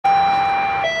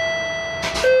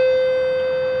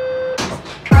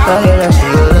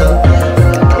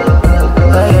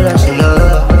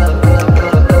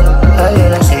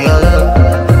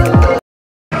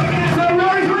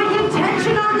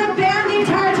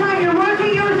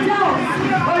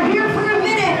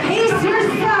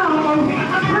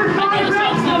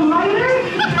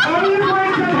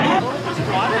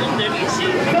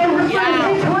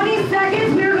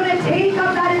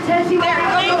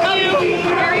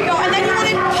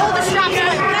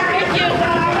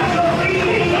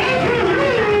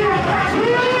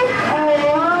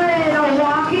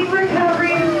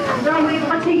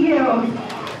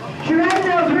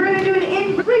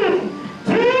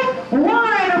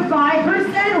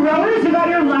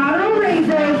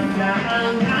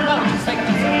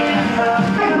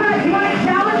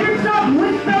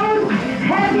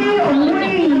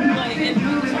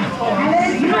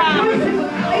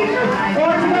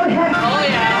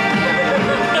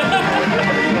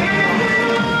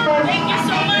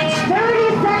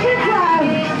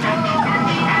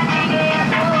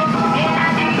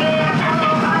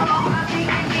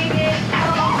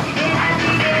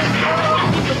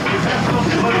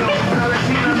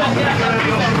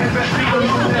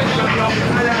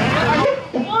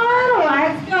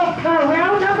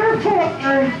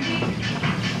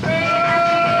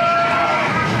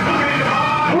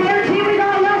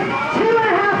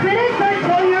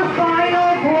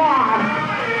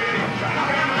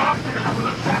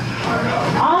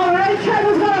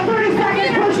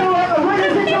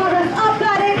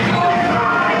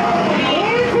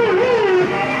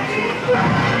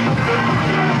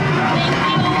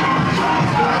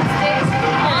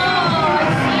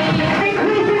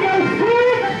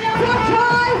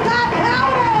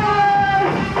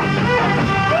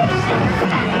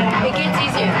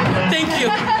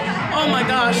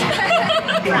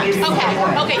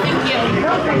Okay, thank you.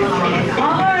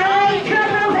 Alright,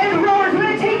 treadmills and rowers, we're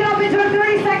going to take it up into a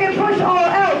 30-second push all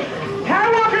out.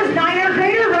 Power walkers, 9 or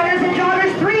greater, runners and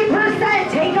joggers,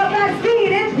 3%. Take up that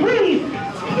speed in 3,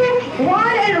 2,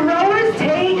 1, and rowers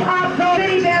take up the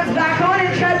mini bands back on,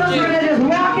 and treadmills, we're going to just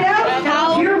walk it out,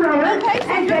 now to your rower,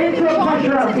 and get into a push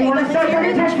row. So you want to start that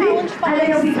intensity, and then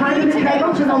you'll be kind of in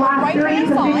treadmill to the last 30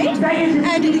 to 50 seconds.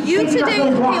 And you today,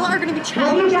 Kayla, are going to be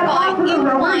challenged by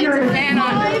inclines fan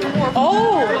on.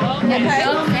 Oh, okay.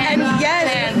 And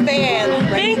yes, fan.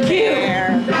 Thank you.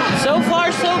 So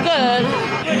far, so good.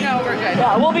 No, we're good.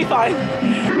 Yeah, we'll be fine.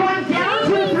 Going down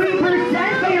to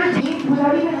 3% for your team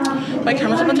without even having My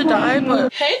camera's about to die,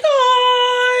 but hey guys!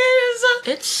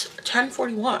 It's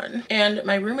 10:41 and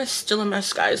my room is still a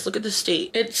mess, guys. Look at the state.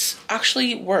 It's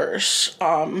actually worse.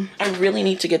 I really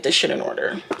need to get this shit in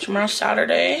order. Tomorrow's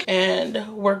Saturday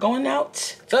and we're going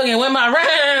out fucking with my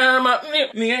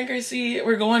ram. Me and Gracie,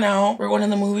 we're going out. We're going to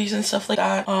the movies and stuff like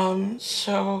that.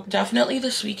 So definitely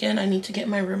this weekend I need to get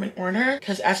my room in order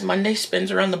because as Monday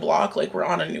spins around the block, like we're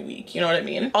on a new week, you know what I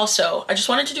mean? Also, I just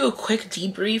wanted to do a quick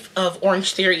debrief of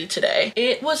Orange Theory today.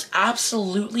 It was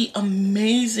absolutely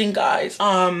amazing, guys.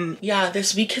 Yeah,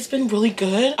 this week has been really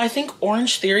good. I think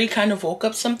Orange Theory kind of woke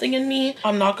up something in me.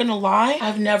 I'm not gonna lie.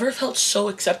 I've never felt so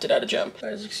accepted at a gym.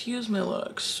 Guys, excuse my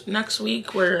looks. Next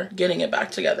week, we're getting it back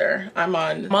together. I'm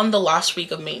on the last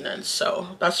week of maintenance,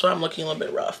 so that's why I'm looking a little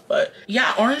bit rough. But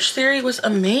yeah, Orange Theory was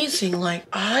amazing. Like,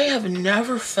 I have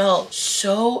never felt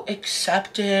so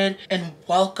accepted and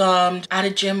welcomed at a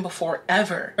gym before,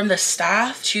 ever. From the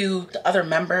staff to the other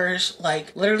members,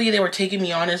 like literally they were taking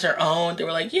me on as their own. They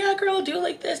were like, yeah, girl, do it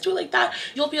like this, do it like that.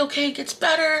 You'll be okay, it gets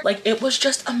better. Like, it was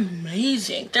just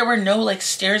amazing. There were no like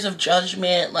stares of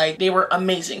judgment. Like, they were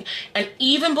amazing. And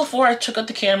even before I took up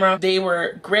the camera, they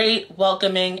were great,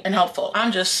 welcoming, and helpful.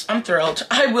 I'm thrilled.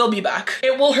 I will be back.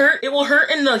 It will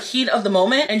hurt in the heat of the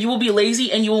moment, and you will be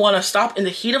lazy and you will want to stop in the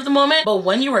heat of the moment. But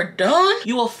when you are done,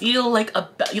 you will feel like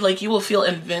you will feel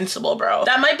invincible, bro.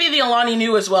 That might be the Alani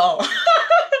Nu as well.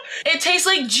 It tastes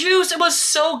like juice. It was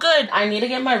so good. I need to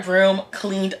get my room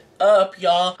cleaned up,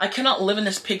 y'all. I cannot live in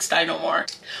this pigsty no more.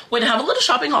 Wait, I have a little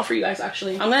shopping haul for you guys,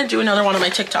 actually. I'm gonna do another one on my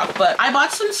TikTok, but I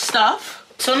bought some stuff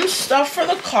for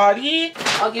the Cotty.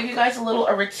 I'll give you guys a little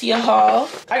Aritzia haul.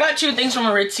 I got 2 things from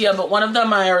Aritzia, but one of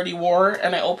them I already wore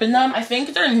and I opened them. I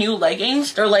think they're new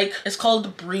leggings. They're like, it's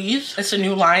called Breathe. It's a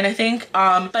new line, I think.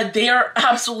 But they are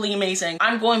absolutely amazing.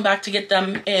 I'm going back to get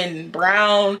them in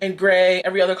brown and gray,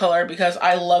 every other color, because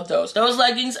I love those. Those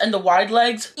leggings and the wide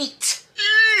legs, eat.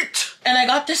 And I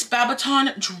got this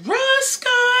Babaton dress,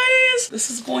 guys. This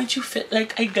is going to fit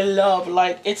like a glove.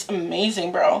 Like, it's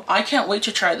amazing, bro. I can't wait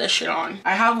to try this shit on.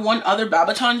 I have one other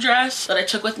Babaton dress that I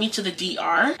took with me to the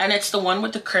DR, and it's the one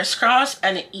with the crisscross,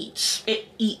 and it eats. It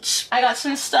eats. I got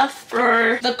some stuff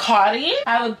for the Cotty.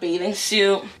 I have a bathing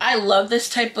suit. I love this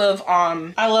type of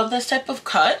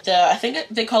cut. I think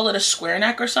they call it a square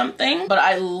neck or something, but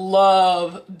I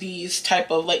love these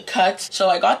type of like cuts. So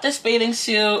I got this bathing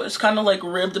suit. It's kind of like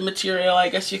ribbed material, I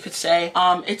guess you could say.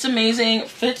 It's amazing.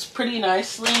 Fits pretty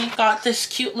nicely. Got this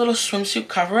cute little swimsuit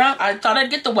cover up. I thought I'd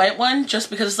get the white one just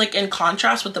because it's like in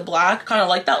contrast with the black. Kind of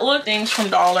like that look. Things from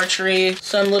Dollar Tree.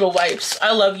 Some little wipes.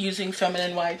 I love using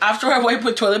feminine wipes. After I wipe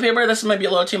with toilet paper, this might be a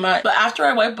little too much, but after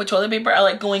I wipe with toilet paper, I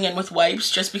like going in with wipes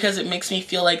just because it makes me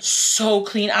feel like so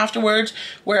clean afterwards.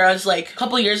 Whereas like a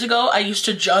couple years ago, I used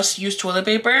to just use toilet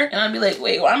paper and I'd be like,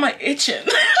 wait, why am I itching?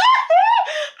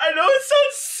 I know it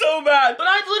sounds so bad, but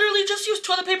I'd literally just use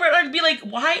toilet paper and I'd be like,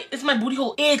 why is my booty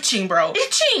hole itching, bro?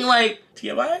 Itching, like,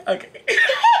 TMI? Okay.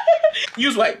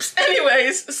 Use wipes.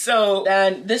 Anyways, so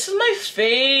then this is my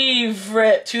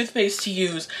favorite toothpaste to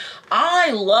use.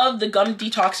 I love the gum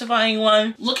detoxifying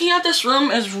one. Looking at this room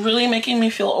is really making me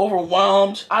feel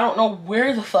overwhelmed. I don't know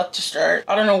where the fuck to start.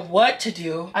 I don't know what to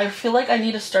do. I feel like I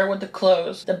need to start with the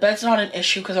clothes. The bed's not an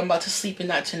issue because I'm about to sleep in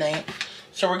that tonight.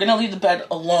 So we're gonna leave the bed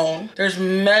alone. There's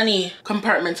many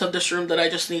compartments of this room that I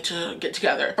just need to get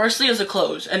together. Firstly is the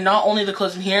clothes, and not only the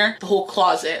clothes in here, the whole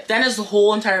closet. Then is the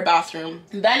whole entire bathroom.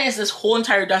 Then is this whole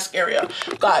entire desk area.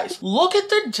 Guys, look at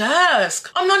the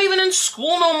desk. I'm not even in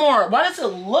school no more. Why does it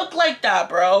look like that,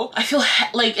 bro? I feel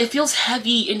like it feels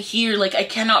heavy in here. Like I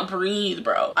cannot breathe,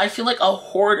 bro. I feel like a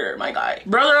hoarder, my guy.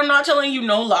 Brother, I'm not telling you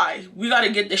no lie. We gotta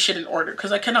get this shit in order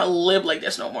because I cannot live like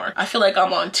this no more. I feel like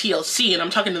I'm on TLC and I'm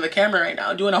talking to the camera right now.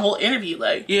 Doing a whole interview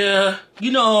like, yeah,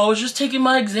 you know, I was just taking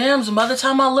my exams and by the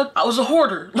time I looked, I was a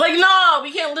hoarder. Like, nah,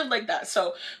 we can't live like that.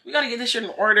 So we gotta get this shit in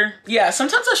order. Yeah,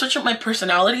 sometimes I switch up my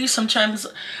personality. Sometimes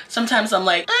I'm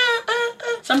like,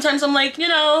 sometimes I'm like, you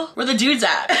know, where the dudes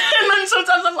at? And then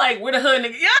sometimes I'm like, where the hood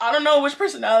nigga? Yeah, I don't know which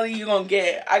personality you gonna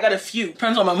get. I got a few.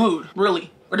 Depends on my mood,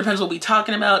 really. Or depends what we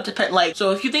talking about. Depend,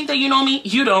 so if you think that you know me,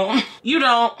 you don't. You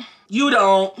don't. You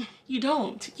don't. You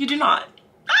don't. You do not.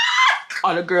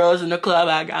 All the girls in the club,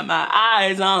 I got my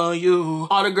eyes on you.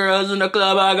 All the girls in the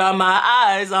club, I got my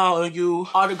eyes on you.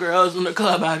 All the girls in the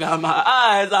club, I got my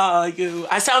eyes on you.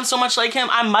 I sound so much like him,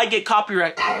 I might get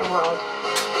copyright. Entire world.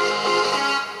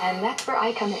 And that's where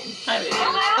I come in. Hi, baby.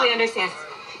 I really understand.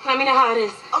 Let me know how it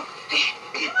is. Oh.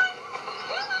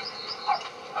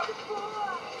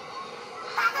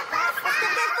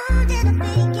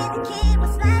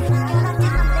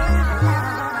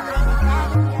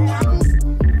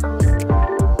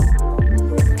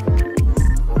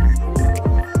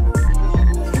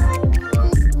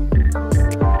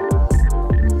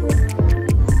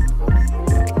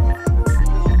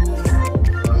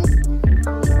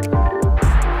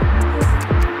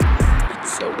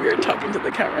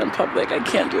 Camera in public. I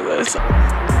can't do this. Oh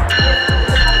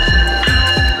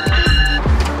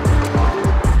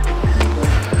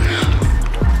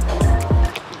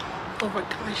my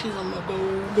gosh, she's on my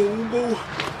go.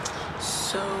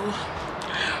 So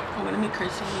I'm gonna meet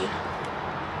Chrissy.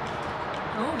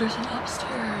 Oh, there's an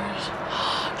upstairs.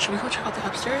 Should we go check out the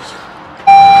upstairs?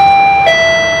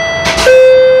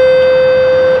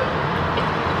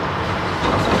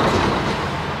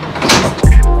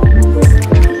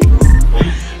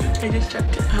 I just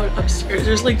checked out upstairs.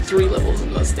 There's like 3 levels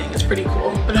in this thing. It's pretty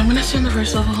cool. But I'm gonna stay on the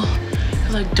first level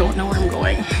because I don't know where I'm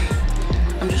going.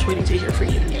 I'm just waiting to hear for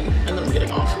Union and then I'm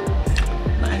getting off.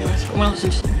 But anyways, I'm gonna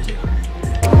listen to some music.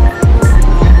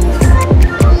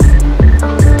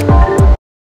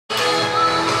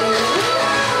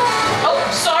 Oh,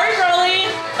 sorry, girlie.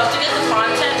 Have to get the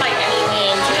content by any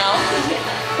means, you know?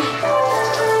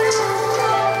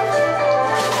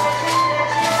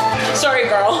 Sorry,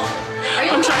 girl. Are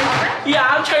you a vlogger? Yeah,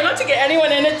 I'm trying not to get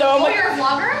anyone in it though. Oh, you're a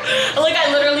vlogger? Like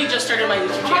I literally just started my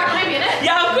YouTube channel. Can I be in it?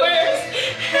 Yeah, of course.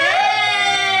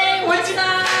 Hey! What's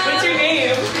your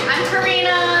name? I'm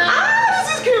Karina. Ah,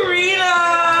 this is Karina.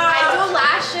 I do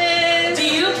lashes. Do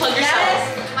you plug yourself?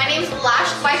 Yes. My name's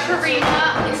Lashed by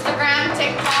Karina. Instagram,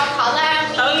 TikTok, holla at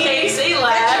me. Okay, say Extra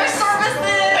less.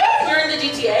 services. You're in the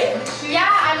GTA? Yeah,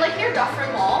 I'm like near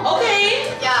Dufferin Mall. Okay.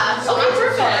 Yeah, so Okay, I'm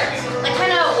perfect. Like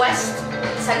kind of west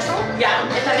central. Yeah.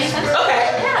 If that makes sense.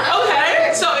 Okay. Yeah.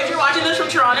 Okay. So if you're watching this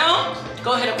from Toronto,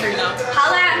 go ahead up Karina.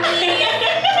 Holla at me.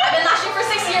 I've been lashing for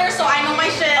 6 years, so I know my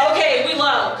shit. Okay, we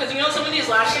love, because you know some of these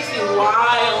lash chicks be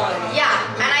wild. Yeah,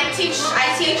 and I teach.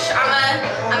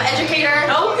 I'm an educator.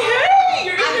 Okay,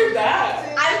 you're in your bag.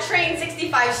 I've trained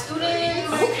 65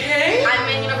 students. Okay. I'm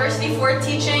in university before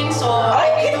teaching, so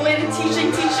I've been doing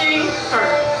teaching.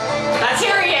 That's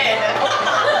period.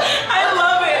 I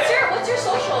love it. What's your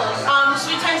socials?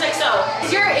 Sweettimesxo.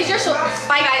 Is your so?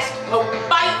 Bye guys. Oh,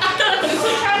 bye.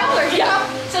 YouTube channel or yeah.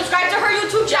 Subscribe to her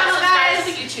YouTube channel, guys.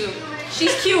 To YouTube.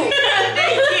 She's cute.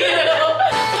 Thank you.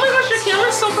 Oh my gosh, your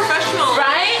camera's so professional.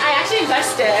 Right? I actually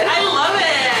invested. I love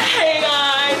it. Hey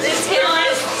guys, it's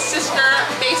Kayla's sister,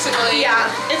 basically. Yeah.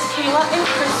 It's Kayla and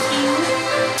Christine.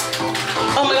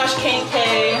 Oh my gosh,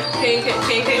 K&K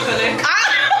Clinic.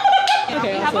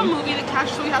 Okay, we have a movie to catch,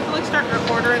 so we have to like start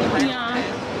ordering. Yeah.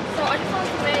 So I just want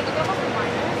to make a couple of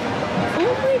reminders.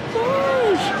 Oh my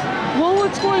gosh. Whoa,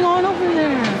 what's going on over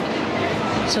there?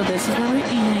 So this is what we're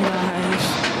eating, guys.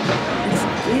 It's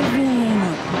giving.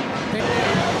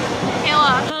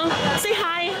 Kayla. Huh? Say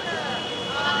hi.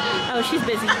 Oh, she's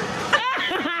busy.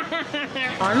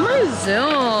 On my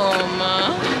Zoom.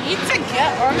 We need to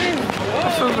get on our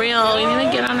For real, we need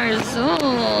to get on our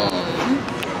Zoom.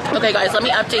 Okay guys, let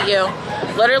me update you.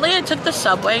 Literally, I took the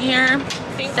subway here.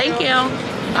 Thank you.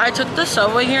 I took the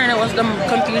subway here and it was the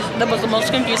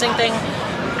most confusing thing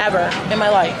ever in my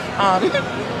life.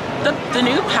 The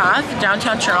new path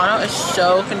downtown Toronto is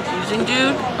so confusing,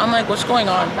 dude. I'm like, what's going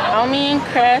on? Now me and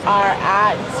Chris are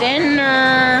at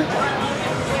dinner.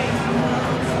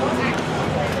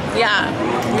 Yeah,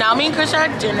 now me and Chris are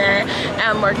at dinner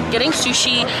and we're getting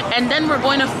sushi and then we're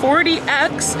going to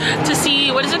 40X to see,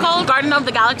 what is it called? Garden of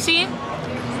the Galaxy?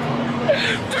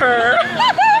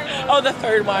 Oh, the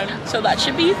third one. So that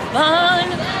should be fun.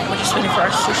 We're just waiting for our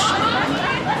sushi.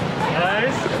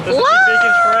 Nice. This is the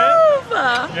bacon shrimp.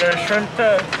 Your shrimp,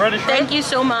 breaded shrimp. Thank you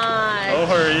so much. No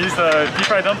worries. Deep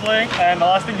fried dumpling. And the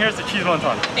last thing here is the cheese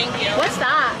wonton. Thank you. What's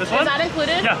that? This Is one? that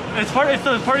included? Yeah, it's part of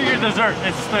your dessert.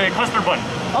 It's the custard bun.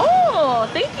 Oh,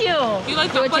 thank you. You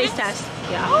like Do a dumplings? taste test.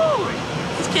 Yeah. Oh,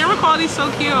 this camera quality is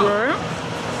so cute. Oh,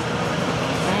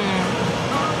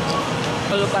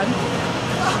 look good.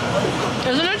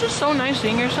 Isn't it just so nice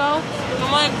seeing yourself?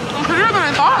 I'm like, I'm prettier than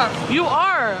I thought. You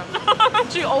are.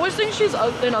 She always thinks she's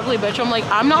an ugly bitch. I'm like,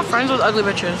 I'm not friends with ugly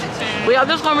bitches. We have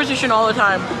this conversation all the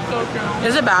time. So cute.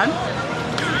 Is it bad?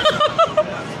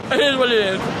 It is what it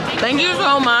is. Thank you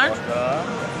so much.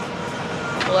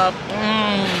 Love.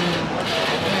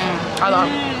 I love.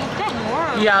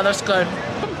 Yeah, that's good.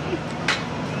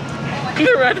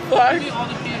 The red flag. All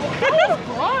the cute. Oh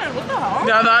God, what the hell?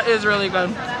 Yeah, that is really good.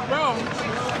 Bro.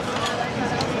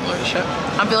 Holy shit.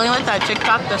 I'm feeling like that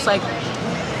TikTok that's like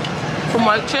from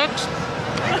white chicks.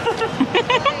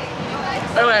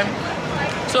 Anyway,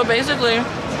 so basically,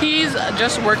 he's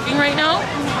just working right now.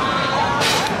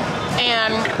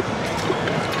 And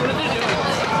What are they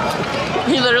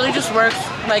doing? he literally just works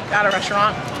like at a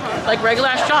restaurant. Like regular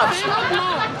ass jobs.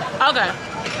 Okay.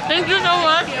 Thank you so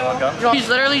much. He's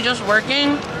literally just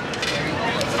working.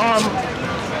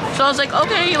 So I was like,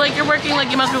 okay, like you're working,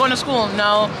 like you must be going to school.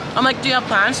 No. I'm like, do you have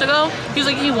plans to go? He's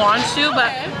like, he wants to,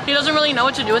 but he doesn't really know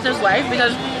what to do with his life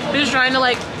because he's trying to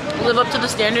like live up to the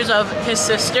standards of his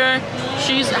sister.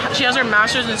 She has her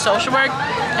master's in social work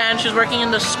and she's working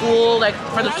in the school, like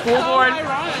for the school board.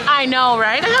 I know,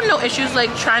 right? I have no issues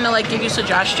like trying to like give you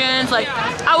suggestions. Like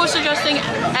I was suggesting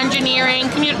engineering,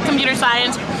 computer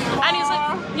science, and he's like,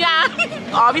 yeah,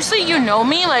 obviously you know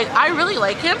me, like I really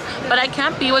like him, but I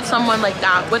can't be with someone like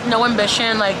that with no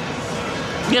ambition, like,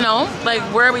 you know, like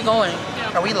where are we going?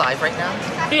 Are we live right now?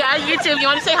 Yeah, YouTube, you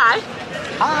want to say hi?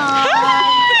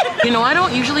 Hi! You know, I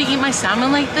don't usually eat my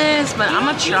salmon like this, but I'm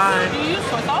gonna try. Do you use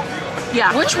soy sauce?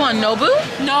 Yeah. Which one? Nobu?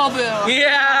 Nobu.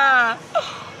 Yeah.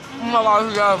 Oh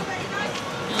my gosh,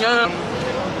 yeah.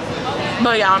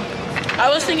 But yeah, I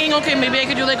was thinking, okay, maybe I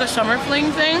could do like a summer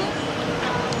fling thing.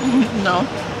 No.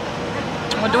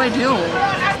 What do I do?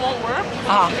 Won't work.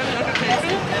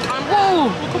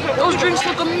 Whoa, those drinks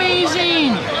look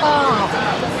amazing. Oh.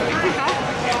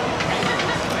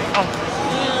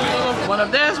 One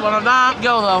of this, one of that.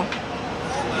 YOLO.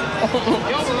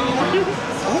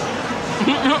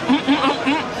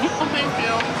 Thank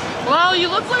you. Well, you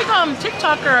look like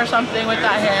TikToker or something with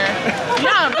that hair.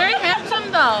 Yeah, very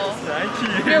handsome though. Thank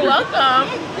you. You're welcome.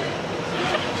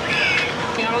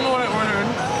 Yeah, I don't know what I ordered.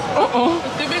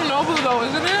 It's the big Nobu though,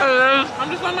 isn't it? I'm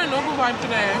just on my Nobu vibe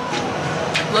today.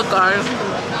 Look, guys.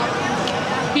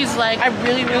 He's like, I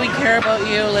really, really care about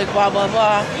you, like blah, blah,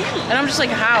 blah. And I'm just like,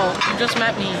 how? You just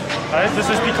met me. Alright, this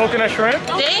is the coconut shrimp.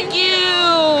 Thank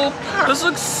you. This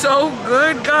looks so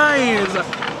good, guys.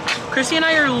 Chrissy and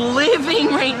I are living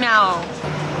right now.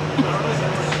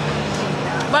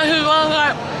 But he's all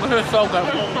like, this is so good.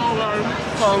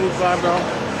 So good, bro.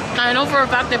 I know for a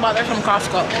fact they bought this from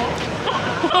Costco.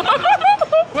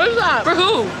 What is that? For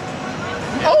who?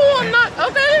 Oh, I'm not.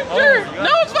 Okay, sure.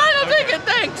 No, it's fine. I'll take it.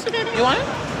 Thanks. You want it?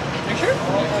 You sure?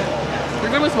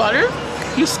 You're good with water?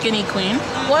 You skinny queen.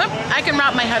 What? I can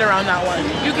wrap my head around that one.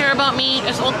 You care about me?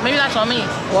 It's maybe that's on me.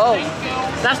 Whoa.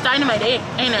 That's dynamite,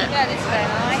 ain't it? Yeah, this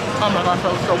dynamite. Oh my gosh,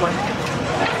 that was so good.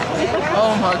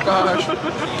 Oh my gosh.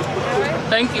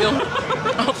 Thank you.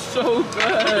 Oh, so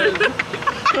good.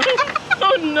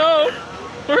 Oh no.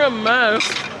 We're a mess.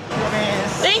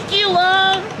 Thank you,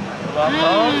 love.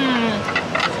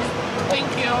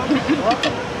 Thank you.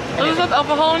 Does this have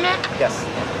alcohol in it? Yes.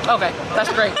 Okay,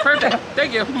 that's great. Perfect.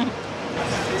 Thank you.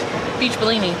 Beach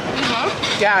Bellini.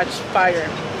 Yeah, it's fire.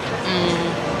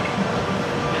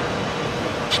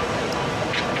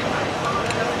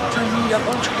 Turn me up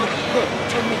on chocolate.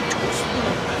 Turn me to a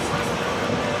spoon.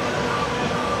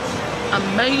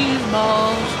 Amaze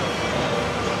balls.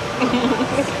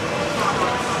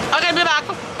 Okay, be back.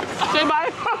 Say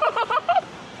bye.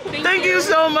 Thank you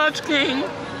so much, King.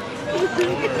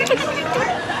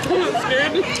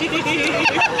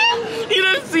 You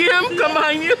didn't see him come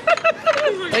behind you?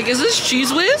 Like, is this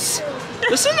cheese whiz?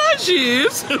 This is not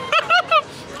cheese.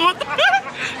 What the heck?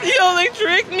 Yo, they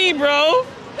tricked me, bro.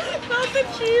 Not the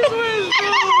cheese whiz,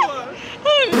 bro.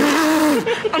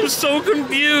 I'm so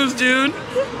confused, dude.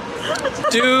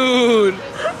 Dude.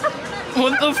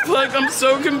 What the fuck? I'm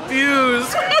so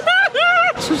confused.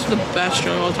 This is the best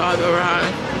General Tao I've ever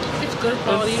had. It's good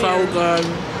quality. It's so good.